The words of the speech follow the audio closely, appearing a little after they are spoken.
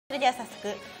それでは早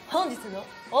速本日の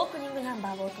オープニングナン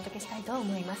バーをお届けしたいと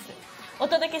思います。お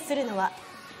届けするのは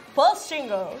フォースシン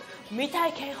グル未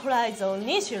体験ホライゾン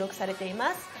に収録されてい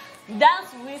ます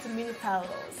Dance with Minotauros。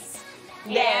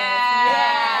 イエー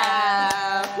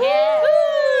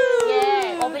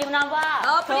イオープニングナンバー、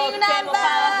とってもパ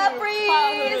ワフル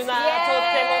な、とっ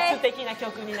ても素敵な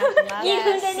曲になってます。2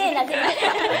分でね、なぜならオープニン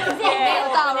グナン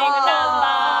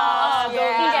バー、いいじゃ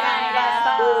ないです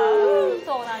か。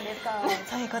そうなんですか。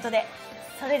ということで、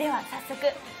それでは早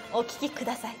速お聴きく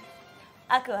ださい。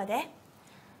アクアで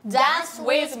Dance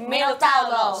with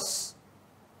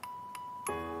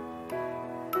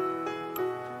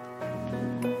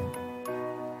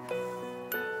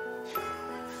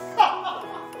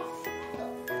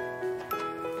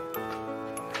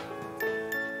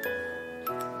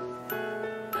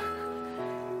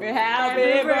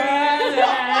birthday,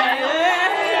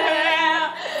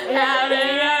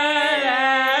 happy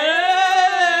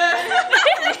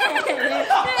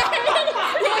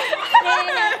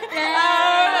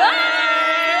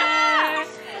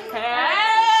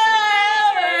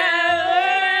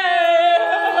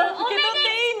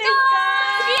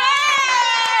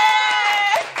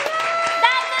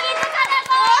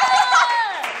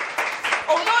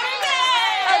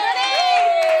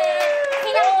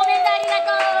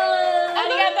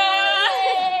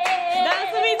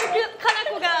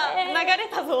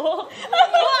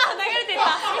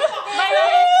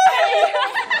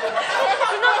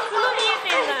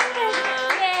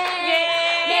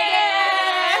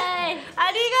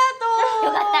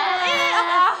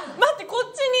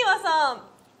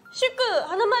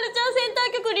花丸ちゃんセンタ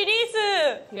ー曲リリース。そ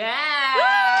して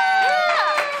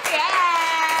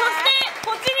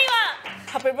こっちには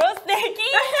ハッピーバースデー金ちゃ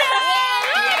ん。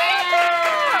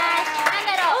なん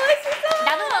だろう。美味しそう。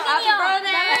ダブルミニオン。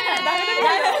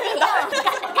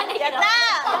やったー。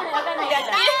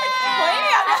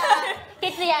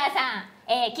哲也さん、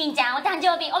金ちゃんお誕生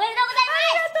日おめでとうございま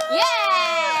す。イエ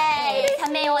ーイ。サ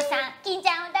メオさん、金ち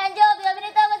ゃんお誕生日おめで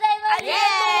とうございます。イエ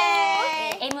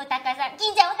ーイ。M タカさん、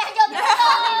金ちゃんお誕生日おめでとう。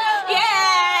イエー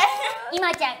イ。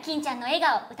今ちゃん、金ちゃんの笑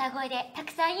顔、歌声でた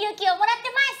くさん勇気をもらっ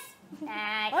てます。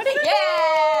はい。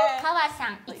川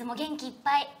さん、いつも元気いっ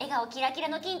ぱい、笑顔キラキラ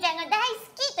の金ちゃんが大好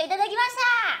きといただきまし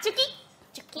た。チュキ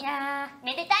チュキ。いやー、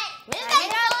めでたい。めでたい。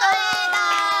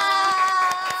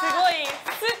すごい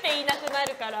スって言いなくな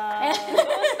るからどうし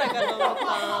たかと思った。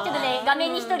ちょっとね、画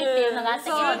面に一人っていうのがあったけ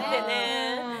どね。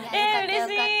嬉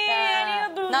しい。ありが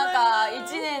とうございます。なんか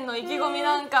1年の意気込み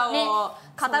なんかを語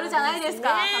るじゃないですか。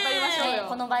語りましょうよ。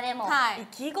この場でも。意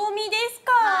気込みです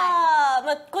か。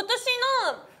まあ今年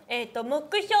の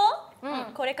目標、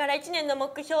これから1年の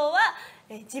目標は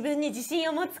自分に自信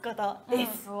を持つことで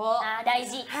す。あ、大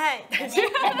事。はい、大事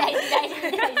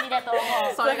だと思う。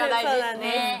それが大事です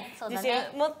ね。自信を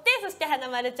持って、そして花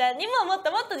丸ちゃんにももっ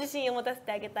ともっと自信を持たせ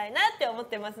てあげたいなって思っ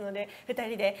てますので、2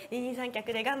人で二人三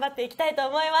脚で頑張っていきたいと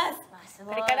思います。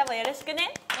これからもよろしくね。い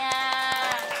や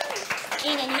ー、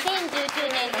いいね。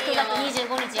2019年の9月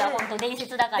25日は本当伝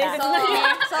説だから。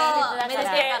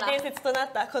伝説とな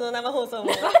ったこの生放送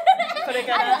もこれ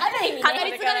からある意味ね、語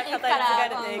り継がれていくから。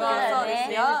そうで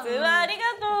すよ。ありが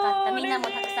とう。みんなも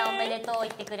たくさんおめでとう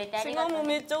言ってくれてありがとう。しかも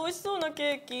めっちゃ美味しそうな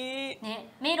ケーキ。ね、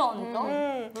メロンと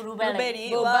ブルーベリ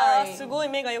ー。わー、すごい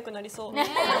目が良くなりそう。み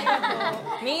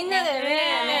んなで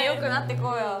ね、良くなって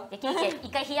こうよ。じゃあ一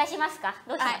回冷やしますか。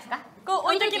どうしますか。こう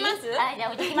置いときます。はい、じゃ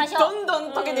あ置いときましょう。どんど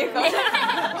ん溶けていくから。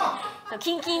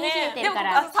キンキンに冷えてるか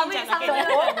ら。寒いよ。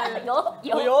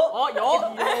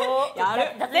や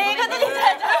る。ということで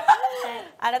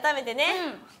改めてね、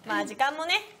まあ時間も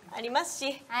ねあります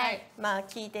し、まあ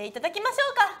聞いていただきましょ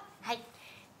うか。はい。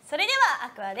それではア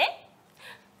クアで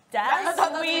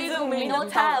Dance with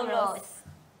Minotauros。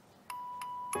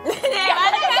ねえ、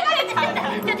まだ流れてる。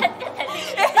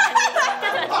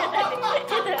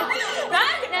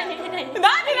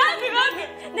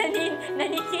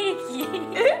何ケーキ？ル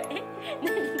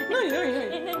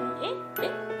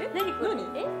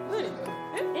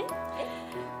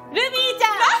ビーちゃ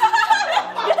んお誕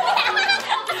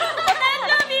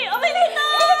生日おめでとう。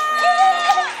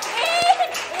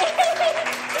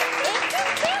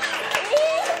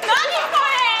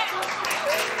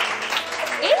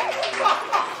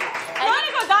何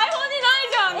これ台本にない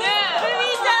じゃんね。ルビー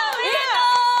ちゃんおめでと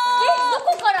う。ど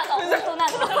こからが本当な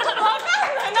の？わか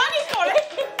んない。何これ。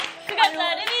9月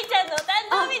はルビーちゃんのお誕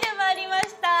生日でもありま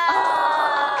した。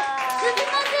すみ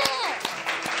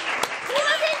ま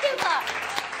せんっていうか、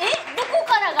どこ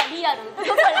からがリアル？何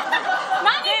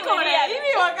これ意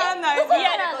味わかんない。どこから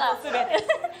が？かな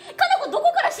こど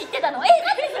こから知ってたの？待っ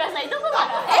てください、どこか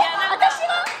ら？私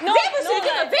は全部知っ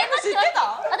てた。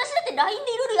私だって LINE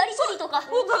でいろいろやり取りとか。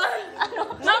本当だ。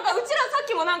なんかうちらさっ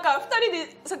きもなんか2人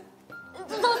でさ。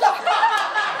そう。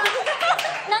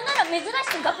なんなら珍し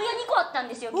く楽屋2個あったん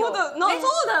ですよ今日。そうだ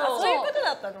よ。そういうこと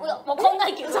だったの？いやわかんな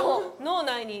いけど。脳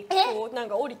内にこうなん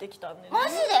か降りてきたんで。マ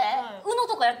ジで？UNO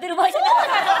とかやってる場合じゃなかっ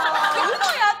た。UNO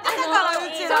やってたからう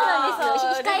ちら。そうなんです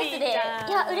よ。控え室で。い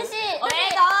や嬉しい。おめ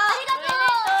でとう。ありがとう。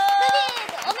ルビ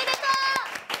ーおめでとう。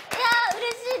いや嬉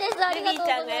しいです。ありがとうございます。ルビー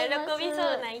ちゃんが喜びそ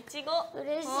うなイチゴ。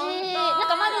嬉しい。なん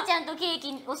かまるちゃんとケー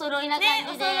キお揃いな感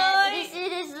じで嬉しい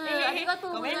です。ありがと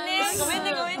うございます。ごめん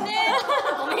ね。ごめんね。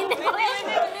買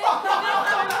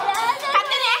っ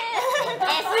てね。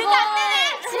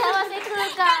幸せ空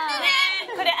間。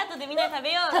これ後でみんなで食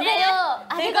べようね。食べよう。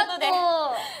ありがとう。で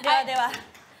は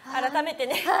改めて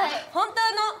ね、本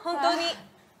当に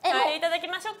やっていただき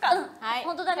ましょうか。はい。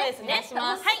本当だね。そうですね。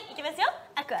はい、いきますよ。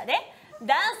アクアで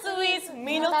ダンス with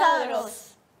ミノタウロ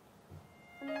ス。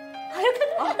違う。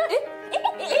待って。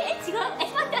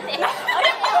あれ？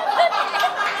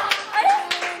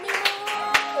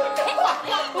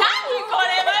何こ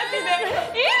れマジで。意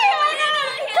味わからな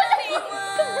い。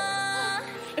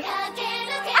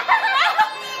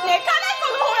ね、かなこ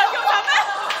の方が今日ダメ。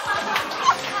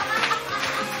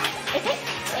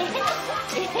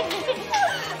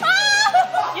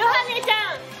ヨハネちゃ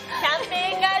ん、キャンペ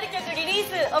ーンガール曲リリース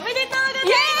おめでとうございます。イ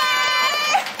エー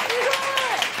イ。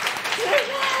すごい。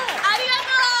ありがと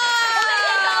う。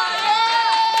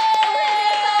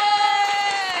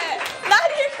何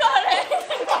これ。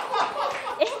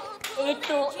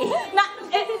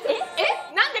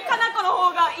なんでかなこの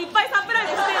方がいっぱいサプライ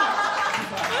ズしてんの。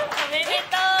おめで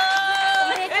とう。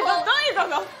どういうこ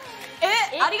と。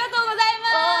ありがとうございま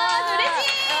す。嬉し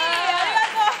い。ありが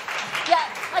とう。いや、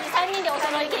マジ3人でお揃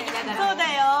いケーキだから。そうだ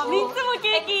よ。3つも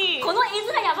ケーキ。この絵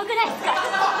面やばくないですか。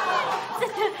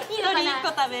いいのかな。1人1個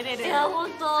食べれる。いや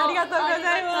本当。ありがとうご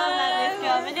ざいます。そうなんです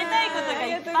よ。おめでたいことが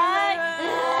いっぱい。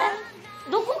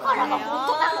どこからが本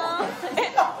当なの。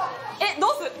ど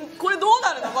うする。これどう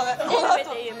なるのこれ。待って、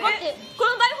こ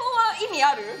の台本は意味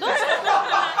ある。どうする。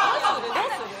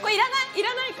これいらな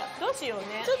いか。どうしよう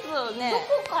ね。ちょっとね。ど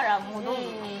こから戻るの。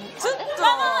ちょっと。じゃ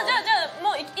あ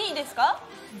もういいですか。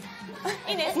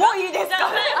いいですか。もういいですか。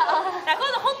今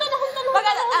度本当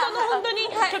に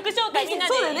曲紹介みんな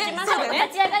でいきましょうね。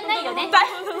立ち上がんないよね。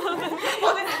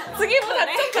次もだ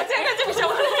ね。立ち上がっちゃうでし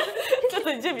ょ。ちょっと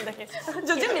準備だけ。準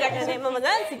備だけね。もう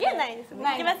次はないです。い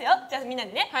きますよ。じゃあみんな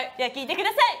でね。では聞いてくだ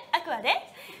さい。アクアで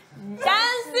ダン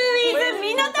スウィズ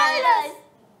ミノタウロス。